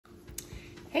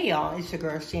Hey y'all, it's your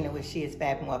girl Sheena with She Is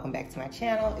Fab and welcome back to my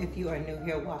channel. If you are new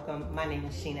here, welcome. My name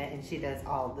is Sheena and she does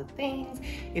all the things.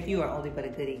 If you are only but a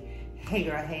goodie, hey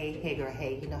girl, hey girl,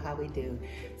 hey, you know how we do.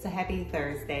 So happy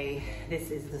Thursday.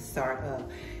 This is the start of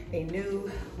a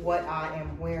new what I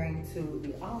am wearing to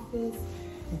the office.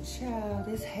 And child,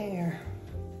 this hair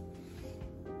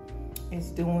is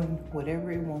doing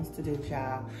whatever it wants to do,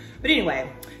 child. But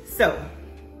anyway, so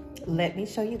let me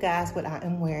show you guys what I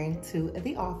am wearing to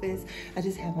the office. I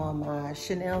just have on my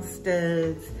Chanel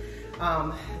studs.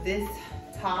 This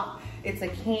top, it's a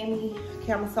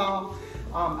camisole.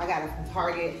 I got it from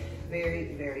Target,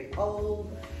 very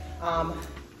old.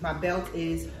 My belt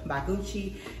is by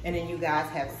Gucci. And then you guys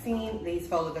have seen these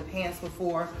folded pants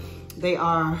before. They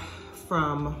are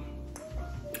from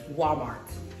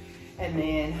Walmart. And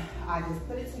then I just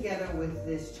put it together with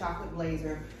this chocolate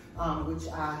blazer, which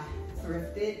I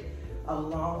thrifted a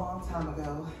long time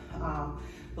ago.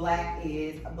 Black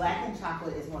and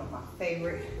chocolate is one of my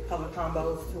favorite color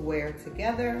combos to wear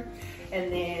together.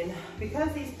 And then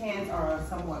because these pants are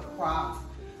somewhat cropped,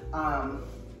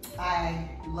 I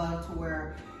love to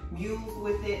wear mules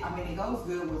with it. I mean, it goes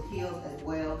good with heels as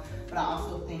well, but I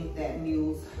also think that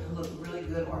mules look really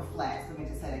good or flats. Let me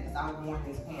just say that because I've worn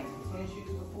these pants in tennis shoes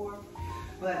before.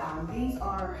 But these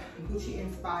are Gucci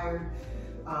inspired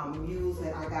mules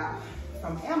that I got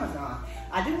from Amazon.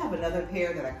 I do have another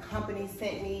pair that a company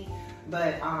sent me,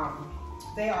 but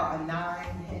they are a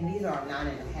 9 and these are a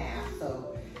 9.5.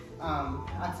 So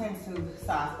I tend to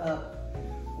size up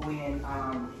when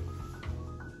I'm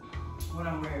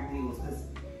wearing mules, because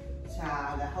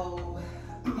child, the whole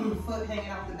foot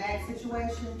hanging off the back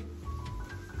situation,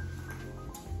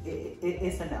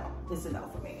 it's a no. It's a no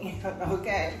for me.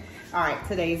 Okay. All right.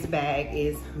 Today's bag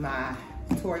is my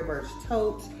Tory Burch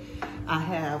tote. I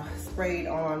have sprayed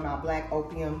on my Black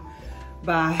Opium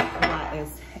by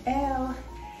YSL.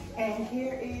 And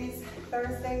here is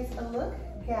Thursday's look,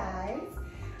 guys.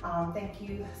 Thank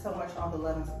you so much for all the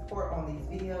love and support on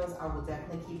these videos. I will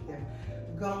definitely keep them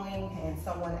going. And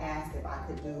someone asked if I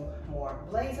could do more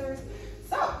blazers.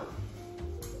 So,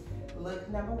 look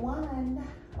number 1.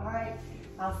 All right,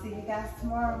 I'll see you guys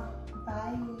tomorrow.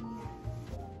 Bye.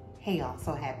 Hey y'all,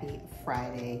 so happy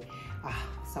Friday.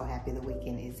 So happy the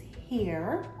weekend is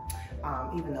here.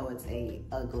 Even though it's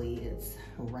it's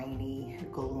rainy,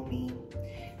 gloomy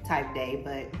type day,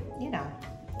 but you know,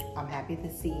 I'm happy to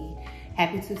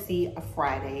see a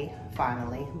Friday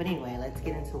finally. But anyway, let's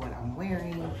get into what I'm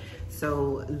wearing.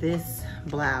 So this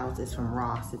blouse is from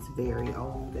Ross. It's very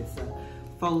old. It's a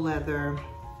faux leather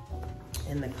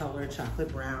in the color chocolate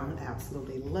brown.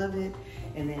 Absolutely love it.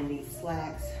 And then these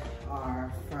slacks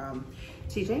are from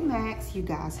TJ Maxx. You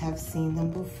guys have seen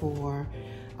them before.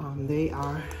 They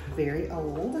are very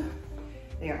old.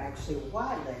 They are actually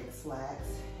wide leg slacks.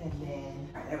 And then,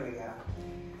 all right, there we go.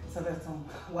 So there's some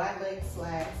wide leg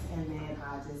slacks, and then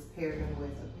I just paired them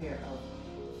with a pair of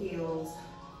heels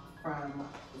from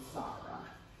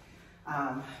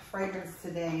Zara. Fragrance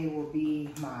today will be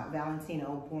my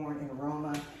Valentino Born in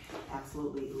Roma.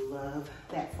 Absolutely love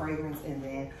that fragrance. And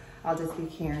then I'll just be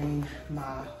carrying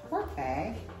my work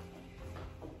bag.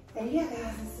 And yeah,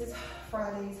 guys, this is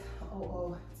Friday's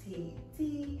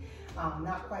OOTD.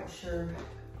 Not quite sure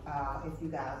if you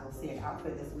guys will see an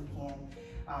outfit this weekend.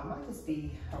 Might just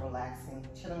be a relaxing,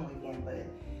 chilling weekend, but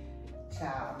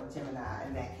child, I'm a Gemini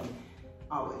and that can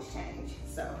always change.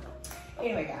 So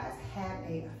anyway, guys, have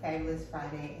a fabulous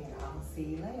Friday and I'll see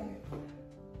you later.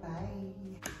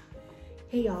 Bye.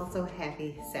 Hey y'all, so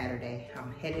happy Saturday.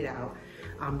 I'm headed out.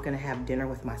 I'm gonna have dinner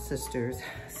with my sisters.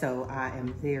 So I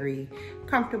am very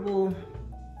comfortable,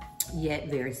 yet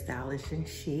very stylish and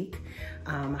chic.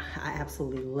 I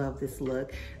absolutely love this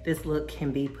look. This look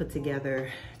can be put together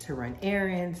to run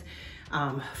errands,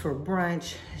 for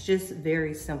brunch. It's just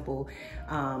very simple.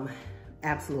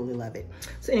 Absolutely love it.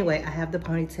 So anyway, I have the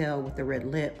ponytail with the red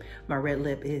lip. My red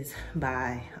lip is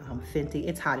by Fenty.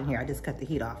 It's hot in here. I just cut the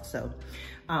heat off. So,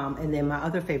 and then my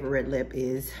other favorite red lip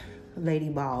is Lady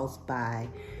Balls by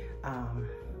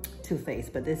Too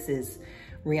Faced. But this is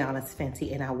Rihanna's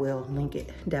Fenty, and I will link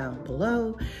it down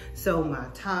below. So my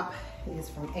top is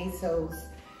from ASOS.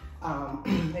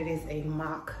 It is a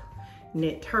mock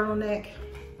knit turtleneck.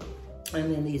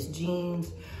 And then these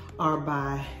jeans are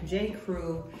by J.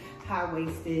 Crew,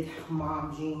 high-waisted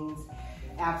mom jeans.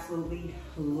 Absolutely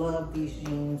love these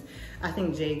jeans. I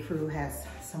think J. Crew has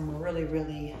some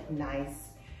really nice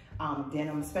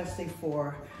denim, especially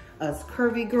for us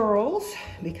curvy girls,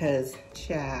 because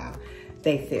child,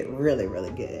 they fit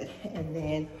really good. And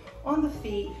then on the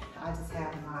feet, I just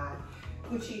have my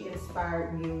Gucci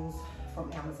inspired mules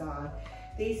from Amazon.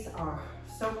 These are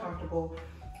so comfortable.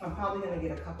 I'm probably gonna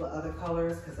get a couple of other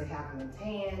colors because they have them in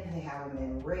tan, they have them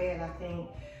in red, I think.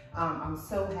 I'm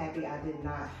so happy I did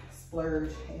not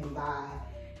splurge and buy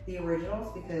the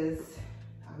originals because,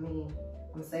 I mean,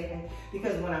 I'm saving.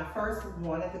 Because when I first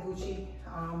wanted the Gucci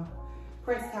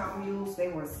Princeton mules, they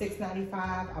were $695.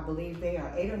 I believe they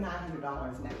are $800 or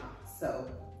 $900 now. So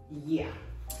yeah.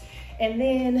 And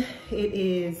then it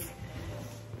is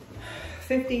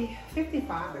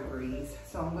 55 degrees.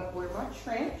 So I'm gonna wear my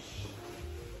trench.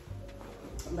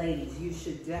 Ladies, you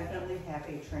should definitely have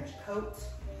a trench coat.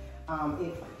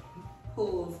 It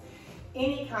pulls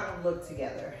any kind of look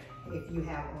together. If you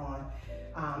have on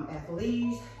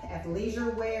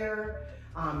athleisure wear,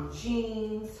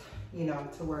 jeans, you know,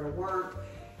 to wear to work,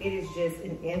 it is just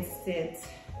an instant,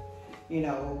 you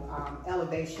know,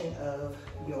 elevation of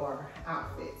your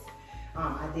outfits.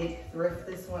 I did thrift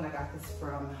this one. I got this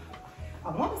from, I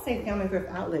want to say Family Thrift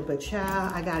Outlet, but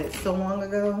child, I got it so long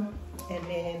ago. And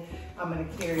then I'm gonna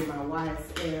carry my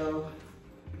YSL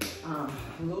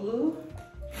Lulu,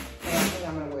 and I think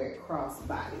I'm gonna wear it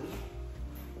crossbody.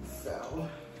 So,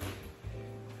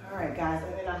 all right guys,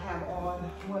 and then I have on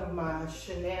one of my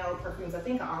Chanel perfumes. I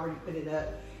think I already put it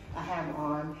up. I have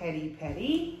on Petty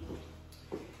Petty.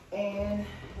 And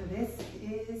this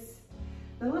is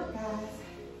the look, guys.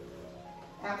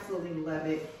 Absolutely love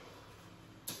it.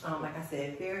 Like I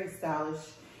said, very stylish,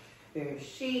 very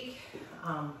chic,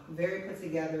 very put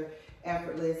together,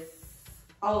 effortless,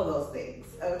 all of those things,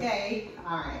 okay?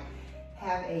 All right,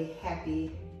 have a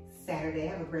happy Saturday,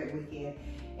 have a great weekend,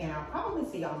 and I'll probably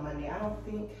see y'all Monday. I don't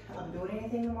think I'm doing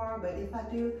anything tomorrow, but if I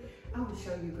do, I will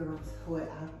show you girls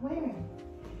what I'm wearing.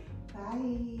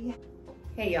 Bye.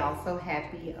 Hey y'all, so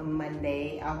happy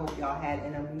Monday. I hope y'all had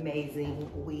an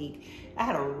amazing week. I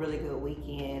had a really good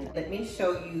weekend. Let me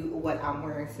show you what I'm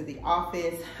wearing to the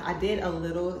office. I did a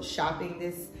little shopping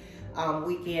this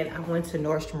weekend. I went to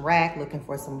Nordstrom Rack looking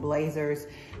for some blazers.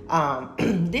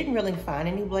 Didn't really find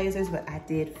any blazers, but I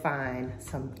did find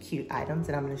some cute items,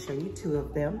 and I'm gonna show you two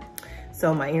of them.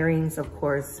 So my earrings, of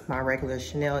course, my regular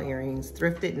Chanel earrings,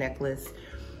 thrifted necklace,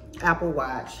 Apple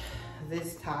Watch.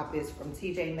 This top is from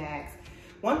TJ Maxx.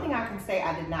 One thing I can say,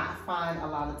 I did not find a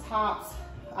lot of tops.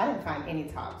 I didn't find any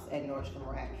tops at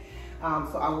Nordstrom Rack.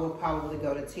 So I will probably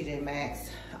go to TJ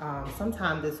Maxx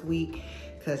sometime this week,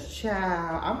 because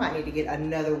child, I might need to get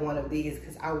another one of these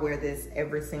because I wear this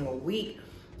every single week.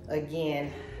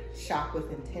 Again, shop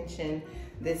with intention.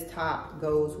 This top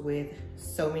goes with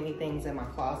so many things in my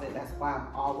closet. That's why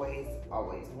I'm always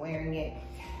wearing it.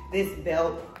 This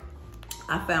belt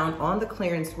I found on the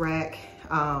clearance rack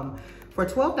for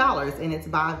 $12, and it's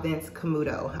by Vince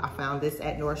Camuto. I found this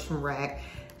at Nordstrom Rack.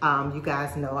 You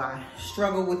guys know I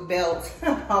struggle with belts,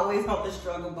 always on the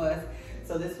struggle bus.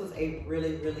 So this was a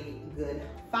really, really good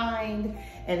find.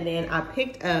 And then I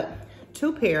picked up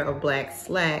 2 pair of black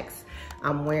slacks.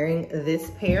 I'm wearing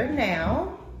this pair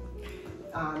now.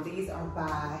 These are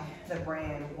by the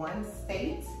brand One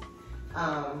State.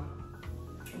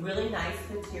 Really nice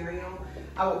material.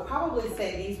 I would probably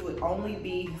say these would only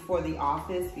be for the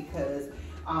office because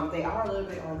they are a little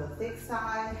bit on the thick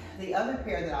side. The other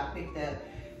pair that I picked up,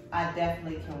 I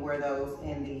definitely can wear those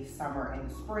in the summer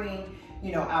and spring,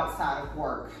 you know, outside of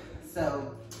work.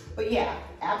 So, but yeah,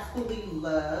 absolutely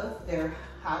love. They're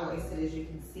high-waisted, as you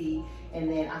can see. And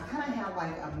then I kind of have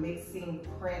like a mixing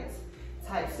print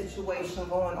type situation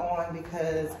going on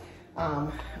because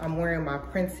I'm wearing my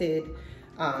printed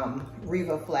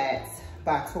Riva flats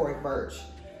by Tory Burch.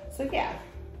 So yeah,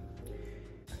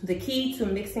 the key to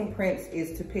mixing prints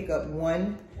is to pick up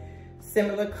one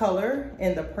similar color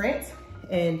in the print,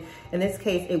 and in this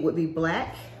case it would be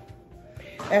black.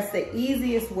 That's the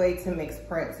easiest way to mix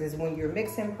prints, is when you're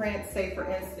mixing prints. Say for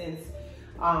instance,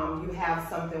 you have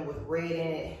something with red in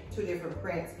it, 2 different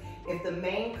prints. If the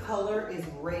main color is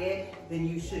red, then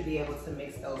you should be able to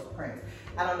mix those prints.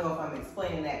 I don't know if I'm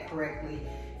explaining that correctly.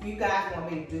 If you guys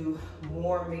want me to do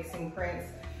more mixing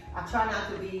prints, I try not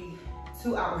to be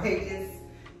too outrageous,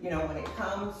 you know, when it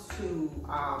comes to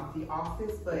the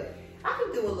office, but I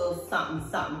can do a little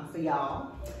something for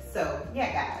y'all. So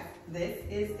yeah, guys, this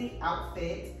is the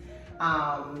outfit.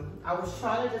 I was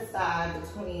trying to decide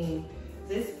between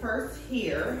this purse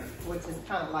here, which is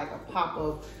kind of like a pop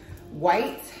of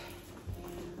white,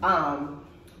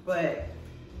 but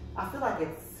I feel like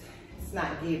it's not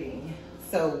giving.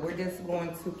 So we're just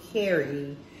going to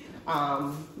carry,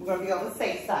 we're gonna be on the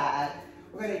safe side.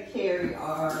 We're gonna carry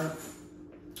our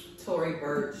Tory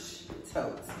Burch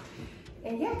totes.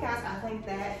 And yeah, guys, I think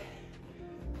that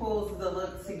pulls the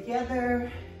look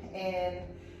together. And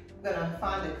I'm gonna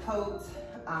find a coat,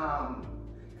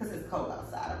 because it's cold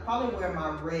outside. I'll probably wear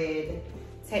my red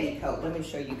teddy coat. Let me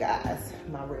show you guys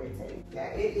my red teddy. Yeah,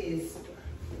 it is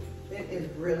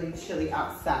really chilly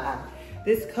outside.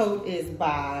 This coat is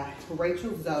by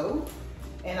Rachel Zoe,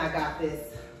 and I got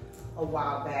this a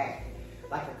while back,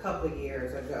 like a couple of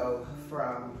years ago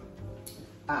from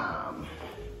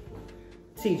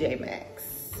TJ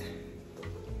Maxx.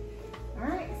 All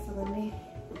right, so let me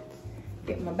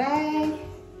get my bag.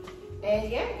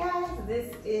 And yeah, guys,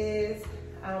 this is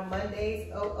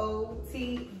Monday's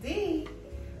OOTD.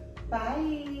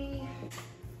 Bye.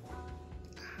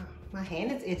 My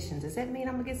hand is itching. Does that mean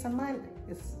I'm gonna get some money?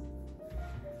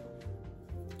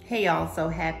 Hey y'all, so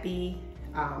happy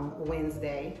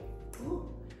Wednesday. Ooh,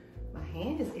 my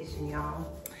hand is itching,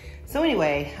 y'all. So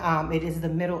anyway, it is the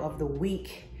middle of the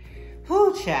week.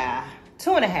 Whoo, child.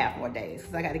 2.5 more days,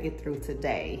 because I got to get through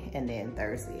today and then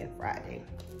Thursday and Friday.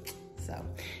 So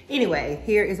anyway,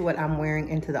 here is what I'm wearing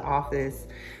into the office.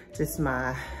 Just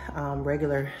my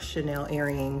regular Chanel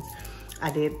earrings.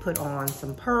 I did put on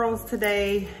some pearls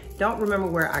today. Don't remember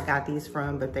where I got these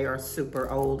from, but they are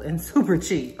super old and super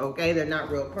cheap, okay? They're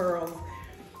not real pearls.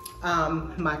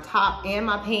 My top and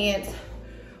my pants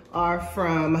are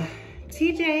from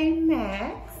TJ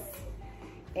Maxx.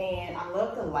 And I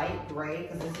love the light gray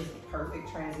because this is a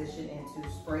perfect transition into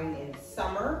spring and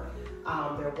summer.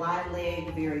 They're wide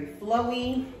leg, very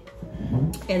flowy.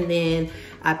 And then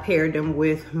I paired them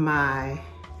with my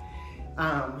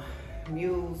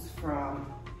mules from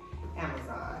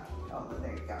Amazon. Oh,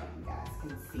 there you go, you guys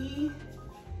can see.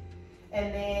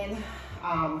 And then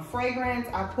fragrance,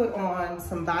 I put on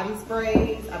some body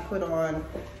sprays. I put on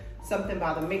something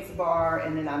by the Mix Bar,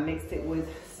 and then I mixed it with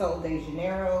Sol de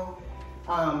Janeiro.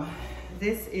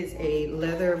 This is a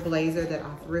leather blazer that I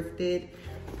thrifted.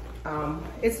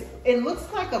 It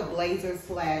looks like a blazer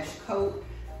slash coat.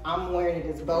 I'm wearing it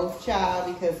as both, child,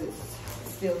 because it's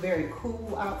still very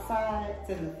cool outside.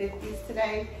 It's in the 50s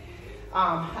today.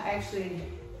 I actually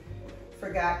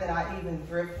forgot that I even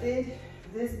thrifted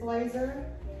this blazer.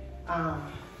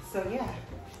 So yeah,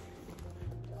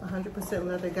 100%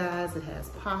 leather, guys. It has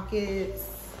pockets.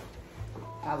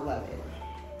 I love it.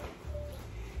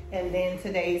 And then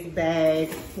today's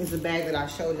bag is the bag that I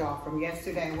showed y'all from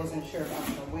yesterday. I wasn't sure if I was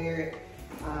gonna wear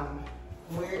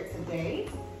it today.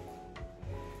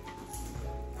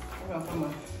 I don't know if I'm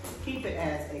gonna keep it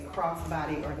as a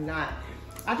crossbody or not.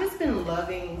 I've just been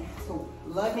loving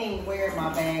wearing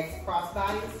my bags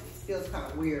crossbodies. It feels kind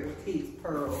of weird with these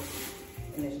pearls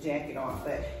and this jacket on,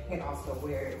 but you can also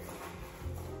wear it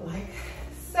like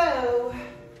so.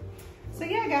 So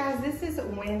yeah, guys, this is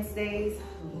Wednesday's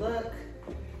look.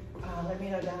 Let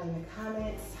me know down in the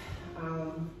comments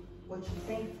what you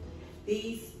think.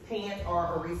 These pants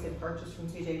are a recent purchase from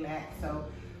TJ Maxx, so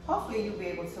hopefully you'll be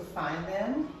able to find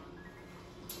them.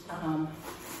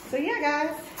 So yeah,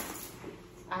 guys,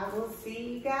 I will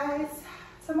see you guys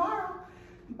tomorrow.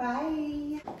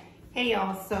 Bye. Hey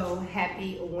y'all, so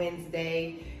happy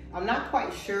Wednesday. I'm not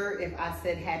quite sure if I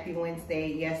said happy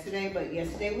Wednesday yesterday, but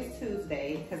yesterday was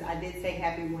Tuesday, because I did say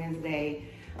happy Wednesday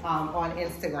on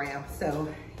Instagram. So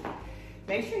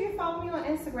make sure you follow me on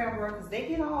Instagram, bro, because they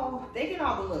get all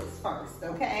the looks first,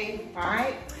 okay? All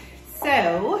right.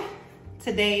 So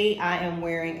today I am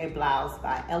wearing a blouse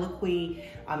by Eloquii.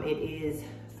 It is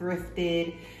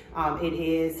thrifted.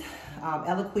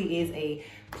 Eloquii is a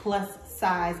plus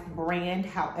size brand.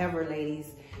 However, ladies,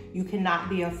 you cannot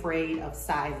be afraid of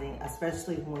sizing,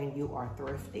 especially when you are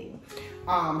thrifting.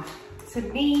 To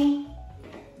me,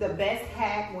 the best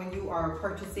hack when you are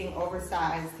purchasing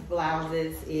oversized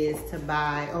blouses is to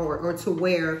buy or to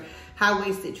wear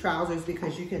high-waisted trousers,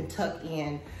 because you can tuck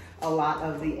in a lot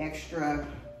of the extra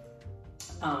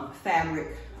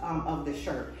fabric of the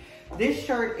shirt. This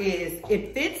shirt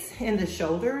it fits in the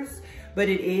shoulders, but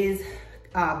it is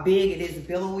big, it is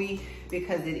billowy,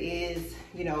 because it is,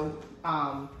 you know,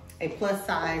 a plus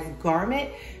size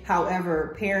garment.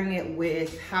 However, pairing it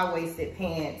with high-waisted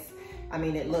pants, I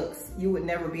mean, it looks, you would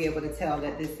never be able to tell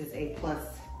that this is a plus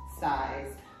size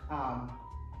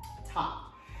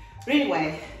top. But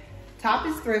anyway, top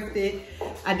is thrifted.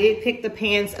 I did pick the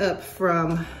pants up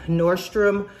from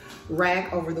Nordstrom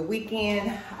Rack over the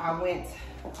weekend. I went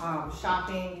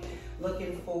shopping,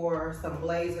 looking for some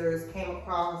blazers, came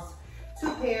across 2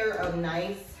 pair of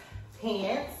nice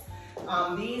pants.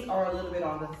 These are a little bit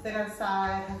on the thinner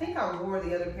side. I think I wore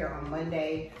the other pair on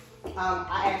Monday.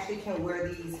 I actually can wear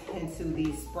these into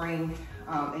the spring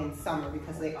and summer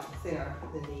because they are thinner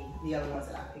than the other ones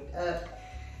that I picked up.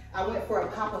 I went for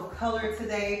a pop of color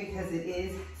today because it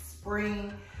is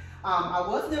spring. I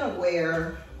was gonna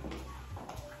wear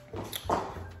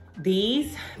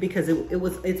these because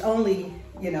it's only,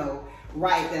 you know,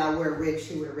 right that I wear red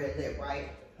shoe with a red lip,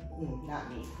 right? not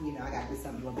me. You know, I gotta do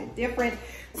something a little bit different.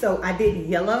 So I did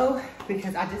yellow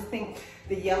because I just think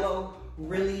the yellow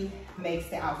really makes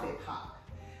the outfit pop.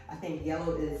 I think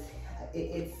yellow is,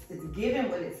 it's giving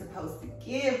what it's supposed to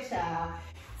give, child.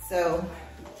 So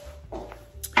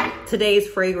today's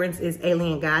fragrance is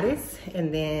Alien Goddess,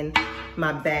 and then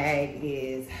my bag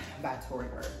is by Tory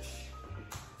Burch.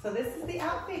 So this is the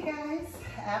outfit, guys.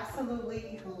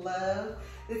 Absolutely love.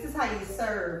 This is how you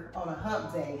serve on a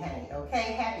hump day, honey,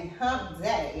 okay? Happy hump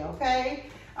day, okay?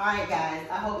 All right, guys,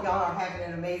 I hope y'all are having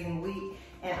an amazing week,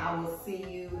 and I will see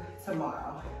you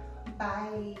tomorrow.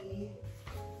 Bye.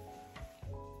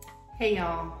 Hey,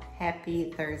 y'all.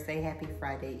 Happy Thursday, happy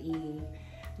Friday Eve.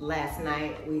 Last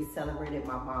night, we celebrated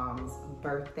my mom's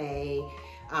birthday.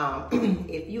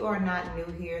 If you are not new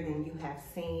here, then you have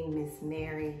seen Miss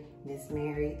Mary. Miss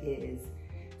Mary is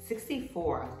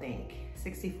 64, I think.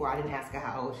 64, I didn't ask her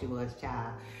how old she was,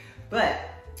 child. But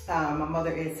my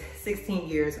mother is 16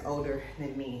 years older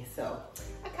than me, so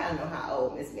I kind of know how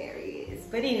old Miss Mary is.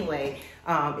 But anyway,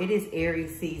 it is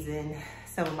Aries season.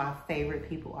 Some of my favorite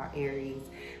people are Aries.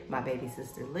 My baby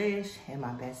sister Lish and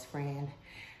my best friend,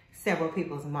 several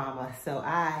people's mama. So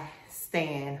I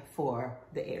stand for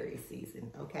the Aries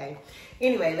season, okay?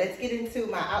 Anyway, let's get into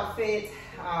my outfit.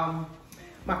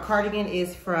 My cardigan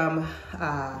is from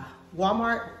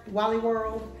Walmart, Wally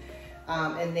World.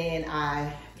 And then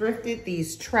I thrifted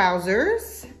these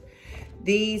trousers.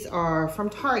 These are from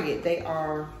Target. They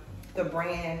are the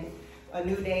brand A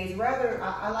New Day's. Rather,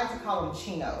 I like to call them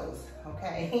chinos,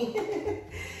 okay?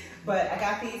 But I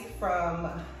got these from,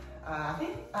 I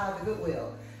think, the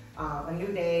Goodwill. A New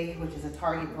Day, which is a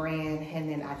Target brand, and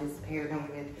then I just paired them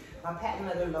with my patent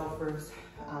leather loafers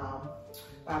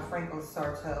by Franco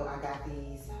Sarto. I got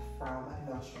these from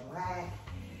Nordstrom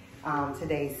Rack.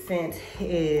 Today's scent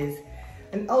is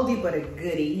an oldie but a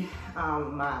goodie,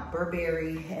 my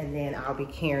Burberry, and then I'll be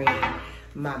carrying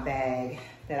my bag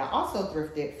that I also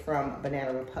thrifted from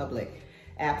Banana Republic.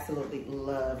 Absolutely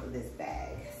love this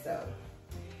bag. So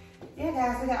yeah,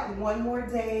 guys, we got one more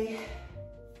day.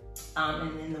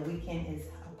 And then the weekend is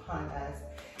upon us.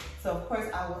 So of course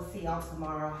I will see y'all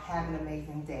tomorrow. Have an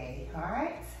amazing day. All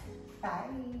right, bye.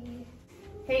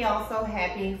 Hey y'all, so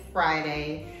happy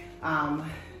Friday.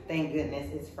 Thank goodness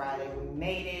it's Friday, we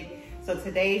made it. So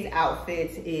today's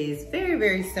outfit is very,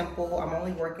 very simple. I'm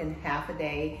only working half a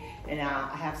day and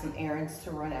I have some errands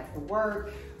to run after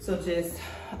work. So just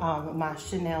my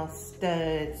Chanel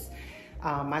studs,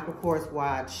 Michael Kors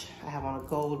watch. I have on a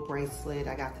gold bracelet.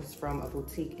 I got this from a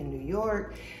boutique in New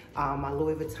York. My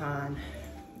Louis Vuitton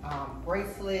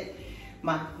bracelet.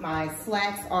 My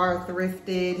slacks are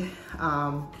thrifted.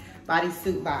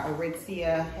 Bodysuit by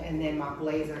Aritzia, and then my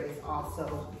blazer is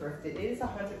also thrifted. It is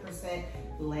 100%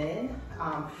 linen.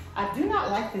 I do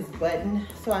not like this button,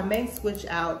 so I may switch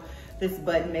out this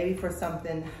button maybe for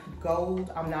something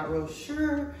gold. I'm not real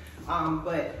sure,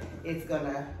 but it's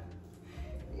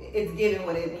giving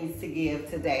what it needs to give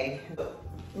today.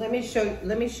 Let me show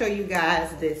you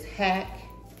guys this hack.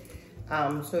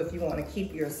 So if you want to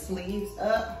keep your sleeves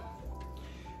up,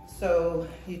 so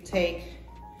you take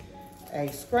a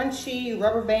scrunchie,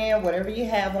 rubber band, whatever you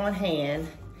have on hand,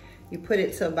 you put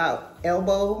it to about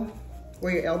elbow,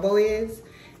 where your elbow is,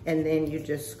 and then you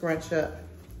just scrunch up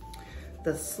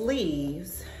the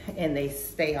sleeves and they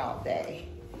stay all day.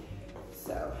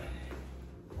 So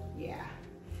yeah.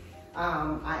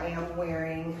 I am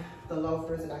wearing the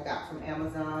loafers that I got from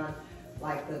Amazon,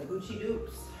 like the Gucci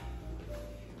dupes.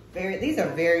 These are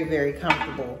very, very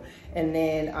comfortable. And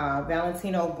then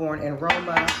Valentino Born in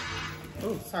Roma.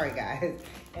 Oh, sorry guys.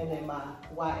 And then my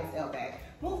YSL bag.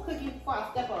 Move, Cookie, before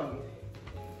I step on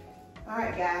you. All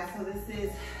right, guys, so this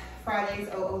is Friday's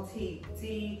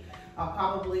OOTD. I'll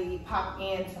probably pop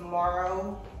in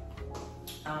tomorrow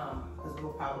because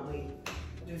we'll probably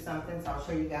do something. So I'll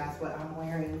show you guys what I'm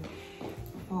wearing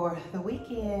for the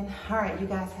weekend. All right, you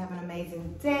guys have an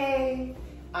amazing day.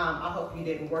 I hope you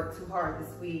didn't work too hard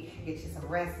this week. Get you some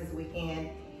rest this weekend,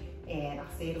 and I'll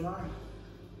see you tomorrow.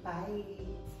 Bye.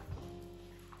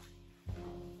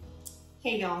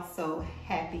 Hey y'all, so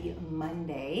happy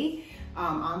Monday.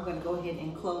 I'm gonna go ahead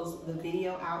and close the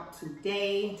video out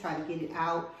today, try to get it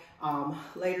out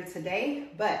later today,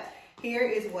 but here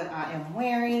is what I am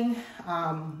wearing.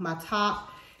 My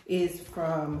top is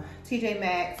from TJ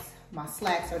Maxx. My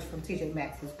slacks are from TJ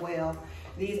Maxx as well.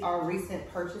 These are recent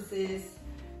purchases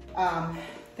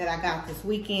that I got this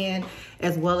weekend,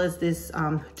 as well as this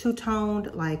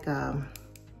two-toned, like,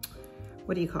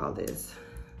 what do you call this?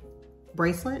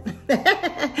 Bracelet.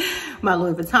 My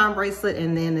Louis Vuitton bracelet,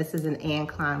 and then this is an Anne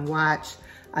Klein watch.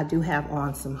 I do have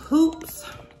on some hoops.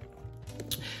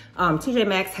 TJ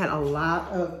Maxx had a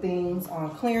lot of things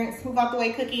on clearance. Move out the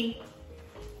way, Cookie.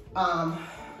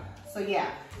 So yeah,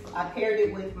 I paired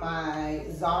it with my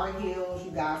Zara heels.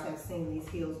 You guys have seen these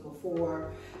heels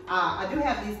before. I do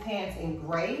have these pants in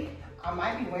gray. I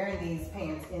might be wearing these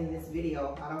pants in this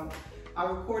video. I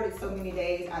recorded so many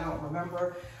days, I don't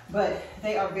remember, but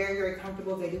they are very, very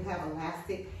comfortable. They do have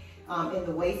elastic in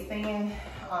the waistband.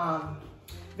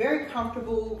 Very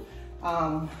comfortable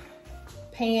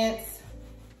pants.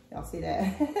 Y'all see that?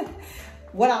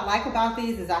 What I like about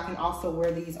these is I can also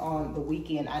wear these on the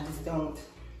weekend. I just don't,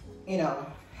 you know,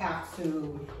 have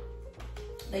to,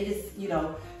 they just, you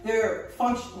know, they're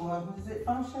functional. Is it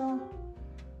functional?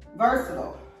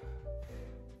 Versatile.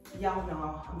 Y'all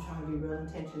know I'm trying to be real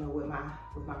intentional with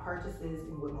my purchases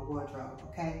and with my wardrobe,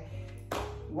 okay?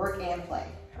 Work and play.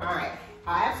 All right,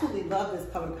 I absolutely love this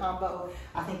color combo.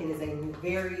 I think it is a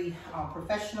very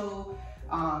professional,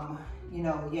 you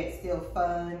know, yet still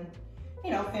fun,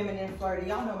 you know, feminine, flirty.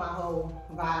 Y'all know my whole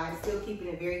vibe, still keeping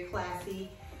it very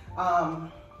classy.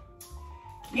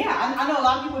 Yeah, I know a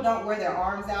lot of people don't wear their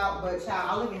arms out, but child,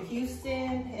 I live in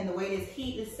Houston, and the way this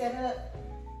heat is set up,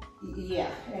 yeah,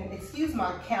 and excuse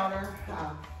my counter.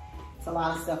 It's a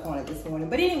lot of stuff on it this morning.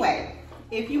 But anyway,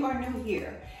 if you are new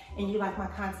here and you like my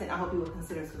content, I hope you will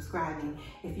consider subscribing.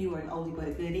 If you are an oldie but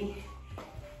a goodie,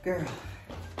 girl,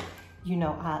 you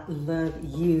know I love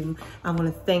you. I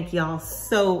want to thank y'all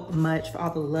so much for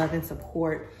all the love and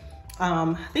support.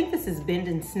 I think this is Bend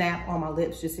and Snap on my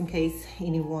lips, just in case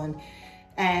anyone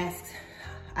asks.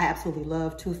 I absolutely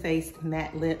love Too Faced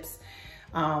matte lips.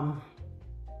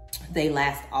 They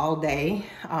last all day.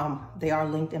 They are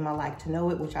linked in my Like to Know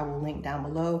It, which I will link down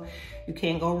below. You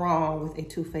can't go wrong with a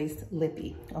Too Faced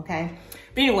lippy, okay?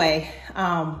 But anyway,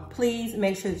 please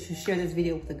make sure that you share this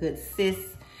video with a good sis.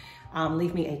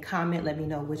 Leave me a comment. Let me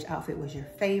know which outfit was your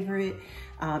favorite.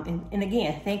 And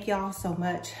again, thank y'all so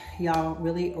much. Y'all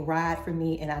really ride for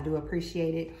me, and I do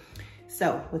appreciate it.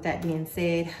 So with that being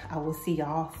said, I will see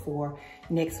y'all for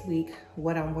next week.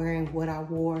 What I'm wearing, what I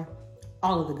wore,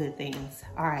 all of the good things.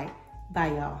 All right, bye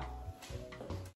y'all.